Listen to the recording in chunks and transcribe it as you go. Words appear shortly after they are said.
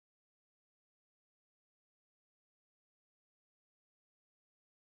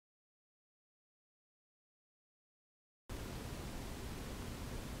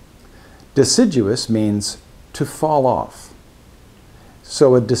Deciduous means to fall off.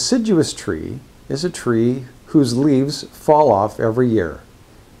 So a deciduous tree is a tree whose leaves fall off every year,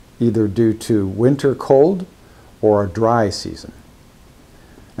 either due to winter cold or a dry season.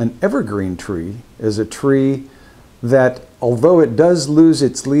 An evergreen tree is a tree that, although it does lose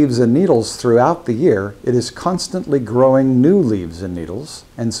its leaves and needles throughout the year, it is constantly growing new leaves and needles,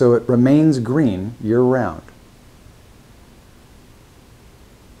 and so it remains green year-round.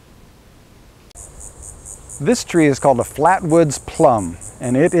 This tree is called a Flatwoods Plum,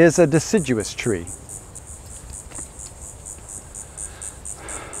 and it is a deciduous tree.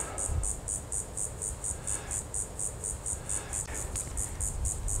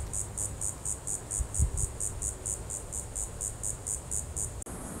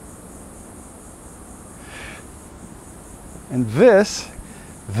 And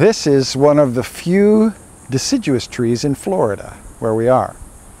this is one of the few deciduous trees in Florida where we are.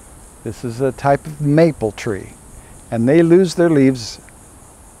 This is a type of maple tree, and they lose their leaves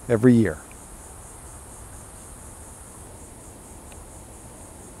every year.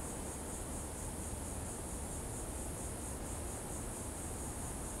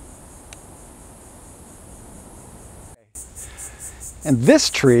 And this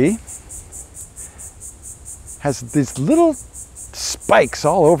tree has these little spikes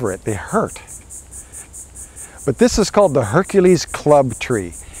all over it. They hurt. But this is called the Hercules Club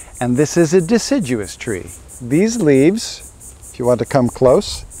tree, and this is a deciduous tree. These leaves, if you want to come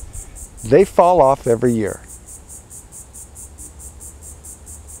close, they fall off every year.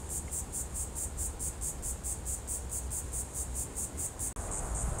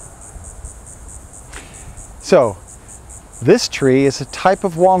 So, this tree is a type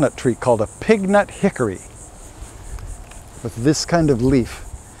of walnut tree called a pignut hickory, with this kind of leaf.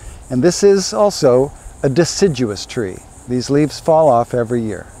 And this is also a deciduous tree. These leaves fall off every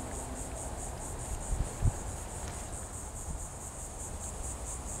year.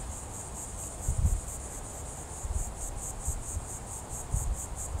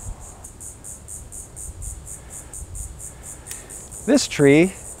 This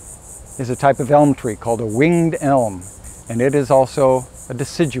tree is a type of elm tree called a winged elm, and it is also a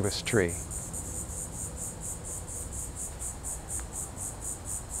deciduous tree.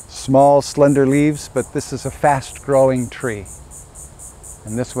 Small, slender leaves, but this is a fast-growing tree.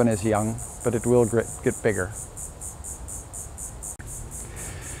 And this one is young, but it will get bigger.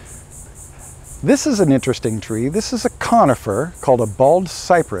 This is an interesting tree. This is a conifer called a bald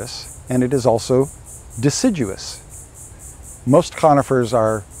cypress, and it is also deciduous. Most conifers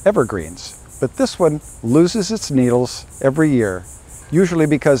are evergreens, but this one loses its needles every year, usually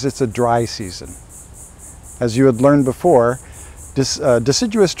because it's a dry season. As you had learned before,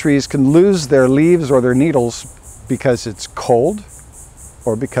 deciduous trees can lose their leaves or their needles because it's cold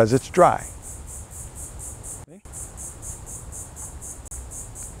or because it's dry.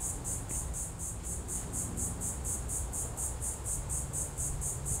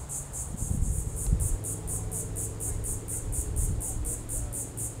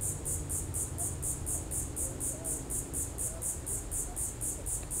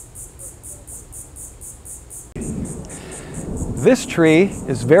 This tree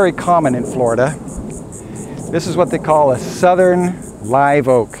is very common in Florida. This is what they call a southern live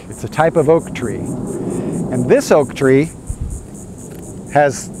oak. It's a type of oak tree. And this oak tree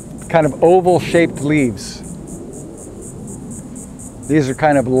has kind of oval-shaped leaves. These are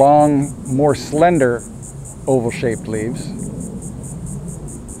kind of long, more slender, oval-shaped leaves.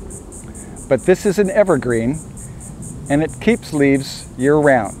 But this is an evergreen, and it keeps leaves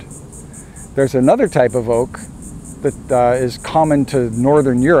year-round. There's another type of oak that is common to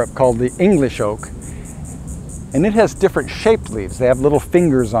northern Europe called the English oak, and it has different shaped leaves. They have little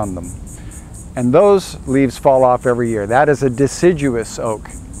fingers on them, and those leaves fall off every year. That is a deciduous oak,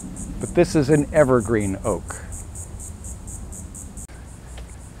 but this is an evergreen oak.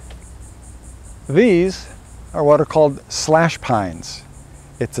 These are what are called slash pines.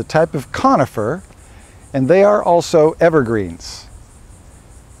 It's a type of conifer, and they are also evergreens.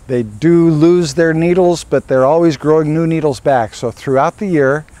 They do lose their needles, but they're always growing new needles back. So throughout the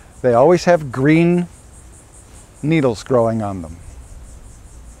year, they always have green needles growing on them.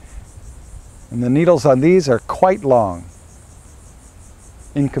 And the needles on these are quite long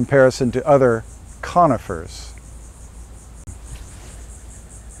in comparison to other conifers.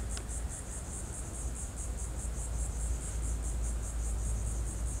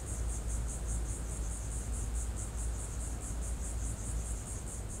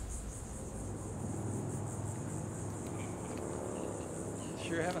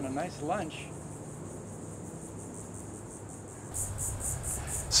 You're having a nice lunch.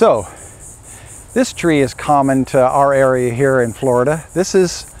 So, This tree is common to our area here in Florida. This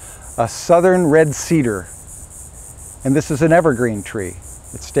is a southern red cedar, and this is an evergreen tree.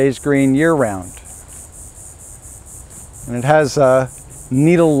 It stays green year-round. And it has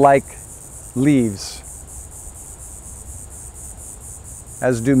needle-like leaves,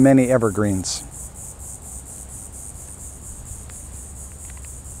 as do many evergreens.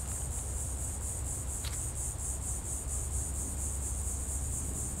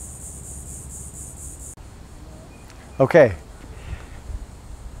 Okay,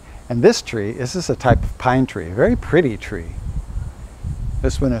 and this tree, this is a type of pine tree, a very pretty tree.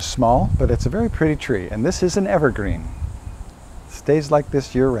 This one is small, but it's a very pretty tree, and this is an evergreen. It stays like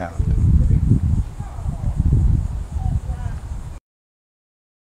this year-round.